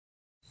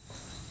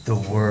The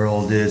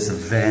world is a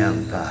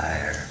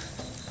vampire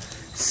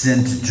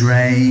sent to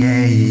drain.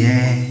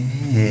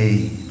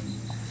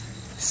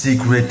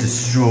 Secret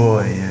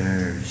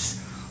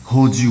destroyers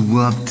hold you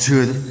up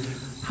to the...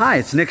 Hi,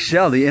 it's Nick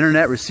Shell, the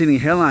internet receding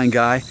hairline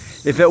guy.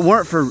 If it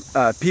weren't for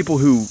people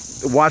who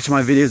watch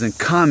my videos and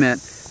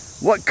comment,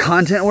 what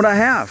content would I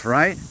have,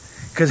 right?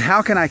 Because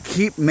how can I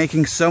keep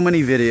making so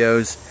many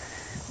videos,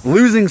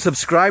 losing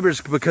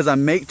subscribers because I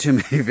make too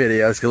many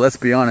videos, because let's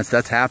be honest,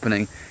 that's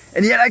happening.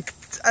 And yet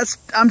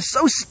I'm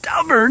so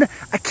stubborn,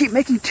 I keep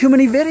making too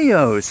many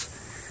videos.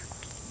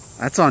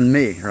 That's on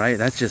me, right?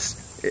 That's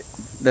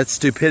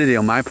stupidity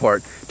on my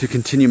part to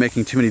continue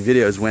making too many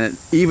videos when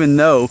even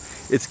though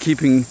it's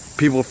keeping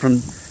people from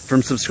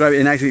subscribing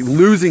and actually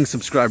losing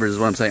subscribers is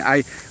what I'm saying.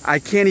 I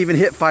can't even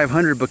hit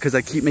 500 because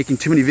I keep making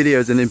too many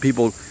videos and then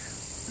people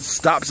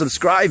stop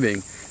subscribing.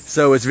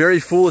 So it's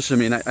very foolish of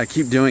me, and I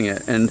keep doing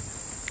it. And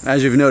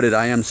as you've noted,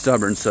 I am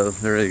stubborn, so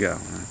there you go.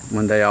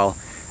 One day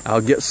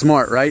I'll get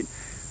smart, right?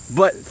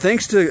 But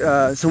thanks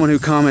to someone who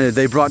commented,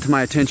 they brought to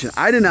my attention,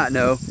 I did not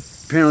know,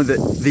 apparently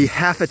that the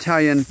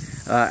half-Italian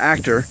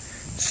actor,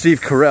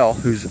 Steve Carell,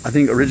 whose I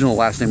think original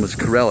last name was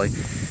Corelli,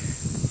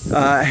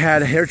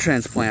 had a hair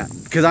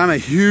transplant. Because I'm a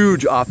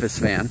huge Office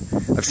fan.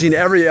 I've seen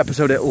every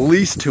episode at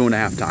least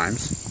 2.5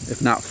 times,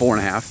 if not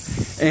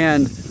 4.5.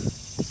 And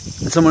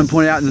someone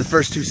pointed out in the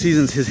first 2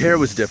 seasons his hair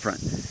was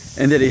different,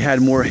 and that he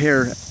had more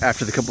hair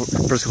after the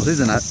first couple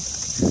seasons.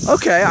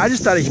 Okay, I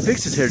just thought he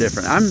fixed his hair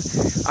different.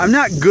 I'm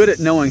not good at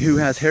knowing who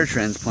has hair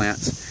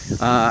transplants.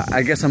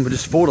 I guess I'm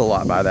just fooled a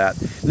lot by that.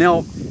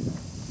 Now,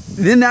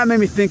 then that made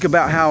me think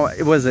about how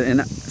it was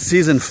in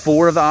season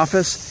 4 of The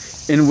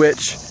Office, in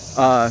which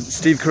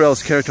Steve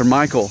Carell's character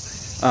Michael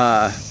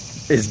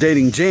is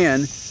dating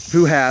Jan,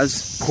 who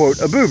has, quote,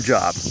 a boob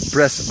job,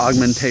 breast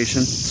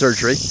augmentation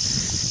surgery.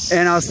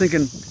 And I was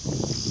thinking,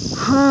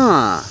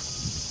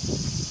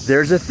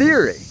 there's a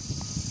theory.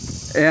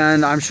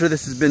 And I'm sure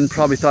this has been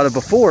probably thought of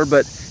before,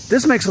 but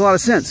this makes a lot of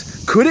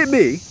sense. Could it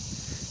be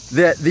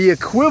that the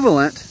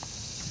equivalent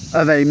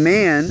of a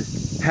man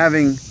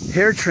having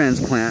hair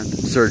transplant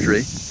surgery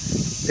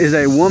is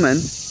a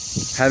woman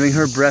having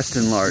her breast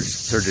enlarged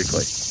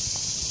surgically?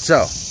 So,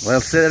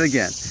 let's say that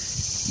again.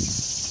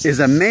 Is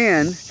a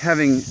man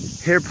having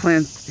hair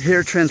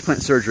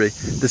transplant surgery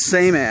the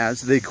same as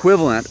the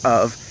equivalent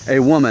of a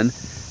woman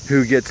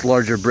who gets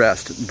larger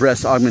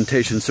breast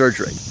augmentation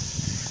surgery?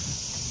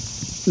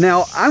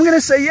 Now, I'm going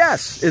to say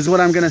yes, is what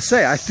I'm going to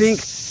say. I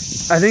think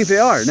they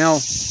are. Now,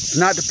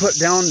 not to put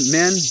down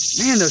men.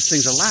 Man, those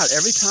things are loud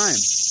every time.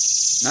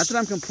 Not that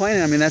I'm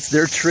complaining. I mean, that's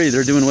their tree.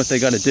 They're doing what they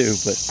got to do.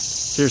 But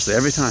seriously,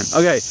 every time.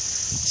 Okay,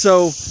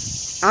 so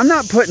I'm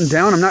not putting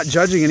down, I'm not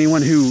judging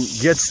anyone who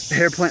gets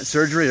hair plant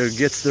surgery or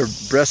gets their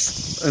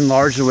breasts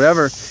enlarged or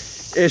whatever.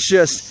 It's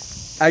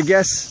just, I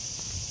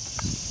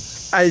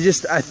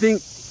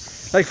think,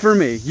 like for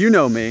me, you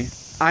know me,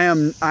 I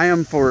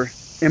am for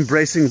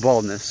embracing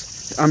baldness.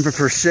 I'm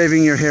for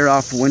shaving your hair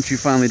off once you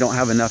finally don't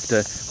have enough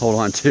to hold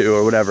on to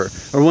or whatever.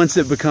 Or once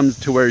it becomes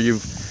to where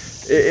you've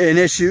an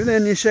issue,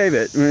 then you shave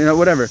it, you know,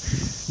 whatever.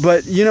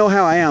 But you know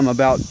how I am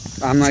about,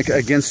 I'm like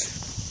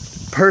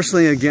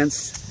personally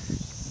against,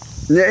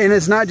 and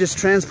it's not just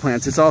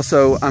transplants, it's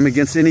also, I'm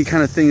against any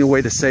kind of thing, a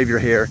way to save your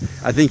hair.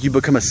 I think you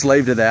become a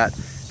slave to that,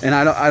 and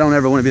I don't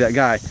ever want to be that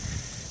guy.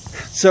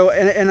 So,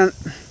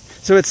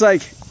 so it's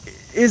like,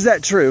 is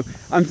that true?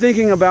 I'm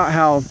thinking about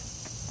how,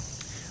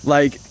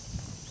 like,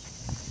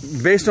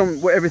 based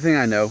on everything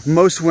I know,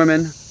 most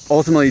women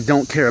ultimately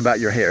don't care about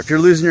your hair. If you're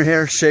losing your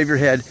hair, shave your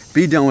head,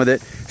 be done with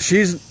it.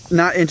 She's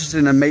not interested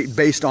in a mate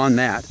based on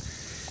that.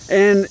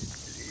 And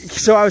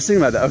so I was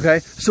thinking about that, okay?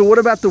 So what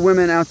about the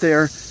women out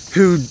there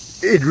who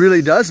it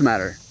really does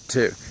matter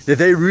to? That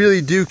they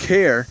really do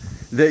care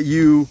that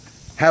you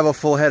have a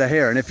full head of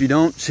hair, and if you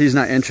don't, she's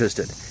not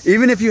interested.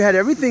 Even if you had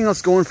everything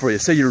else going for you,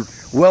 say you're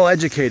well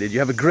educated, you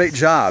have a great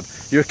job,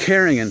 you're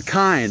caring and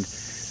kind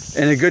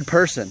and a good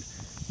person,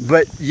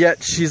 but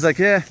yet she's like,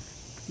 yeah,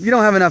 you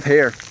don't have enough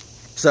hair,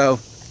 so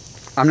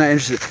I'm not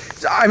interested.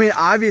 So, I mean,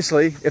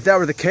 obviously, if that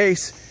were the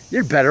case,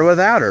 you're better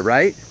without her,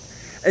 right?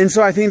 And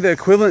so I think the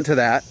equivalent to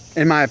that,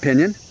 in my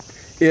opinion,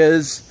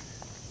 is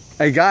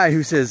a guy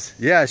who says,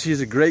 yeah,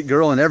 she's a great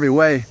girl in every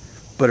way,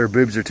 but her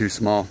boobs are too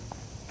small.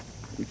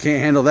 You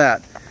can't handle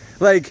that.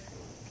 Like,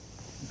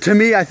 to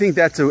me, I think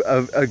that's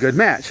a good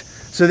match.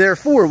 So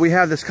therefore, we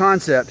have this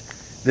concept,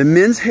 the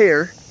men's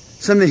hair,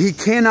 something he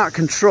cannot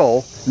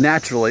control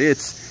naturally.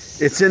 It's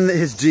in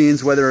his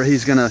genes whether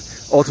he's going to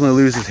ultimately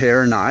lose his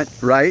hair or not,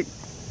 right?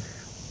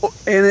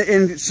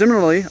 And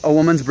similarly, a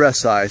woman's breast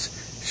size.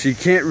 She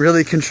can't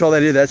really control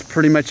that either. That's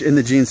pretty much in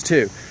the genes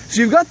too.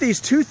 So you've got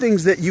these two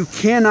things that you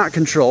cannot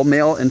control,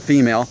 male and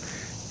female,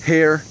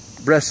 hair,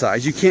 breast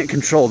size. You can't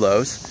control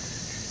those.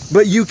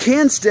 But you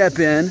can step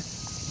in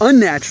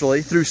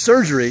unnaturally through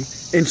surgery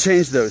and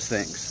change those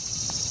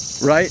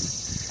things, right?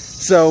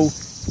 So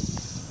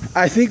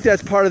I think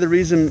that's part of the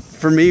reason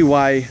for me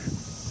why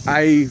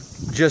I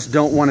just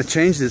don't want to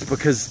change this,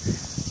 because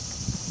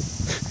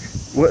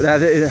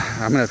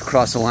I'm going to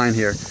cross the line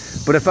here.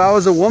 But if I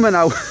was a woman,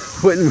 I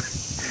wouldn't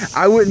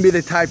I wouldn't be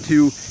the type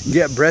to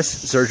get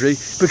breast surgery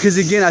because,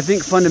 again, I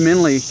think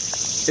fundamentally,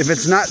 if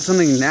it's not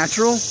something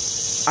natural,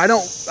 I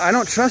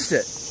don't trust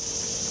it.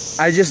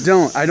 I just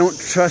don't. I don't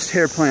trust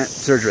hair plant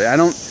surgery. I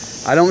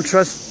don't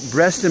trust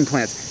breast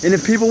implants. And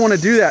if people want to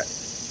do that,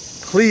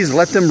 please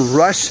let them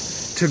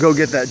rush to go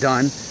get that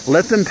done.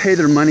 Let them pay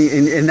their money,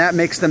 and that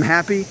makes them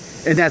happy,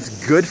 and that's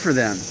good for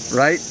them,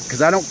 right?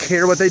 Because I don't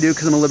care what they do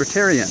because I'm a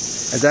libertarian.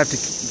 As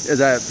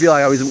I feel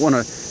I always want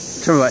to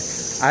tell me,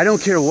 I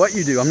don't care what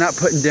you do. I'm not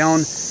putting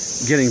down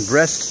getting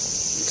breast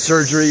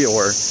surgery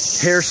or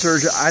hair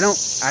surgery. I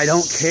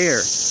don't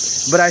care.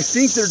 But I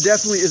think there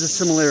definitely is a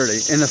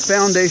similarity, and the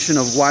foundation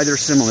of why they're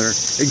similar,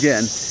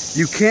 again,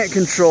 you can't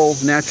control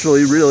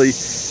naturally, really,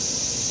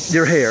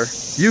 your hair.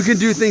 You can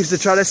do things to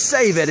try to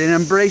save it and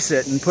embrace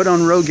it and put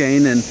on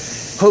Rogaine, and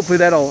hopefully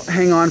that'll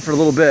hang on for a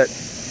little bit.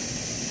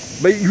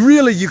 But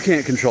really, you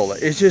can't control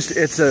it. It's just,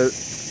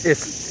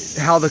 it's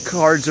how the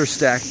cards are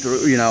stacked,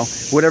 you know,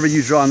 whatever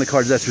you draw on the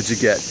cards, that's what you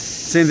get.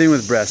 Same thing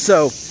with breasts.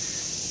 So,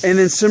 and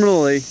then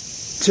similarly,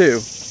 too,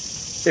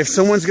 if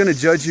someone's going to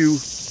judge you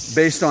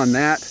based on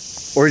that,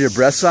 or your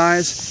breast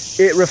size,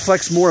 it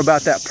reflects more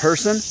about that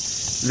person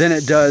than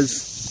it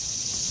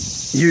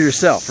does you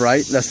yourself,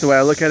 right? That's the way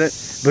I look at it.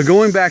 But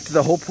going back to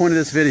the whole point of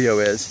this video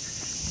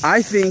is,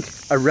 I think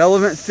a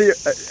relevant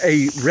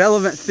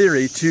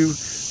theory to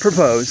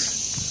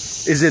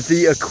propose is that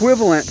the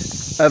equivalent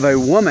of a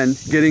woman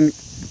getting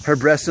her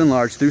breasts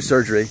enlarged through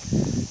surgery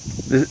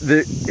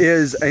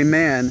is a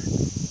man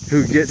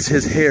who gets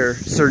his hair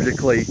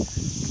surgically,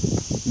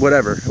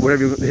 whatever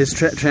his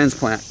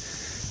transplant.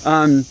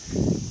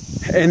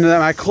 And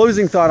my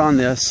closing thought on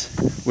this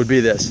would be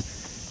this.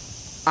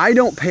 I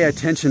don't pay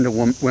attention to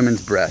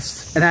women's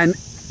breasts. And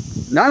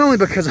not only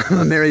because I'm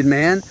a married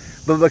man,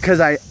 but because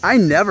I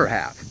never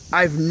have.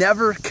 I've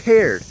never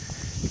cared.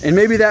 And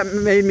maybe that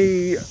made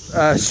me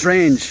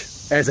strange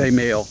as a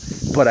male,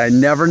 but I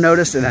never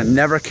noticed and I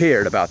never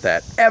cared about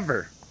that.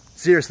 Ever.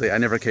 Seriously, I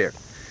never cared.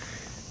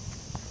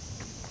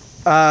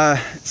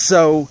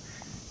 So,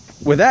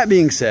 with that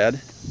being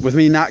said, with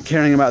me not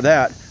caring about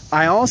that,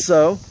 I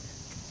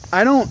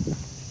don't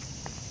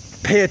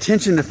pay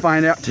attention to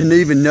find out, to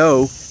even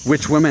know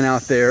which women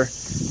out there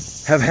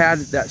have had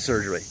that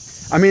surgery.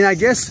 I mean, I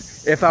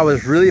guess if I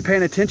was really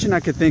paying attention, I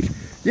could think,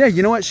 yeah,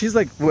 you know what? She's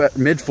like, what,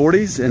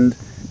 mid-40s? And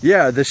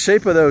yeah, the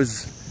shape of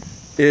those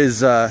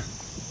is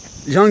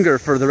younger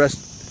for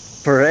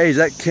her age.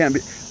 That can't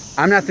be.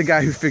 I'm not the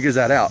guy who figures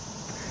that out.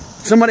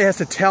 Somebody has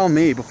to tell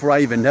me before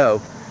I even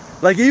know.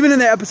 Like, even in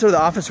the episode of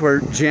The Office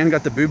where Jan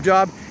got the boob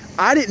job,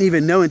 I didn't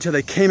even know until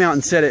they came out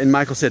and said it, and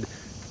Michael said,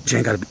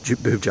 Jan got a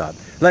boob job.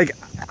 Like,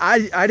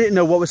 I didn't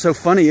know what was so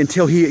funny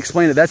until he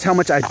explained it. That's how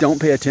much I don't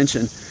pay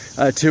attention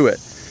to it.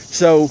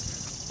 So,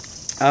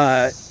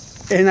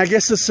 and I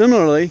guess so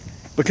similarly,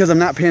 because I'm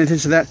not paying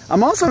attention to that,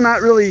 I'm also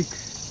not really,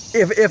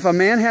 if a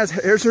man has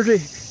hair surgery,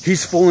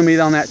 he's fooling me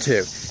on that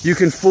too. You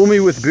can fool me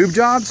with boob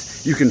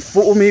jobs, you can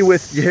fool me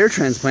with your hair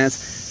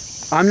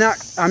transplants. I'm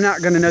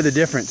not going to know the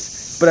difference.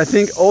 But I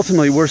think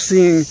ultimately we're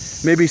seeing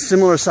maybe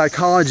similar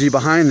psychology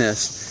behind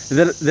this,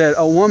 that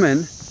a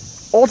woman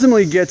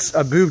ultimately gets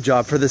a boob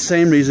job for the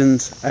same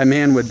reasons a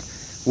man would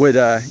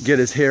get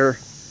his hair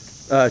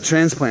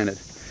transplanted.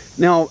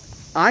 Now,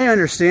 I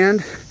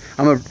understand,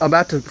 I'm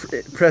about to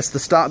press the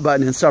stop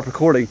button and stop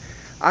recording.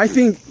 I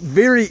think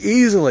very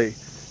easily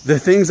the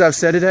things I've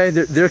said today,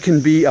 there can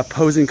be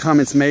opposing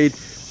comments made.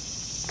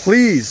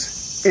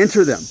 Please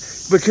enter them,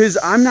 because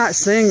I'm not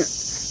saying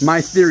my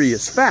theory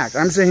is fact.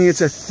 I'm saying it's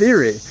a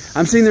theory.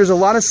 I'm saying there's a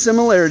lot of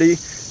similarity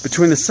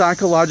between the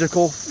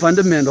psychological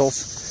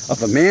fundamentals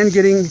of a man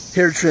getting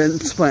hair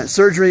transplant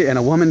surgery and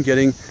a woman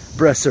getting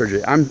breast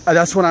surgery.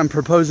 That's what I'm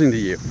proposing to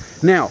you.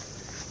 Now,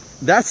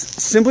 that's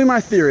simply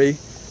my theory.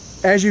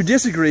 As you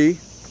disagree,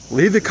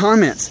 leave the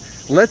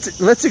comments.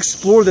 Let's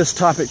explore this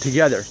topic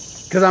together,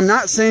 because I'm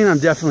not saying I'm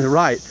definitely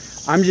right.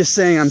 I'm just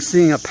saying I'm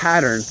seeing a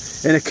pattern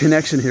and a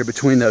connection here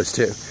between those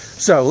two.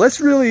 So let's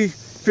really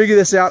figure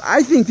this out.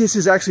 I think this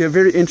is actually a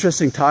very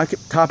interesting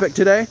topic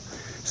today.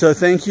 So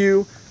thank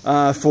you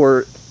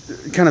for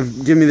kind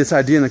of giving me this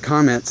idea in the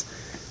comments.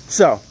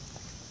 So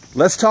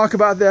let's talk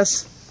about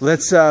this.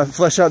 Let's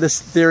flesh out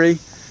this theory.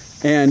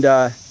 And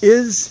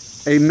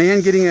is a man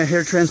getting a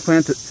hair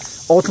transplant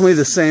ultimately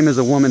the same as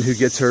a woman who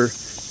gets her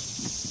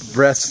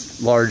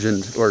breasts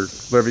largened, or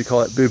whatever you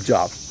call it, boob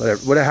job,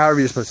 however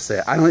you're supposed to say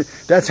it?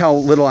 That's how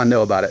little I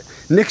know about it.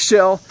 Nick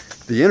Shell,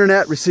 the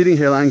internet receding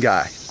hairline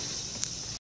guy.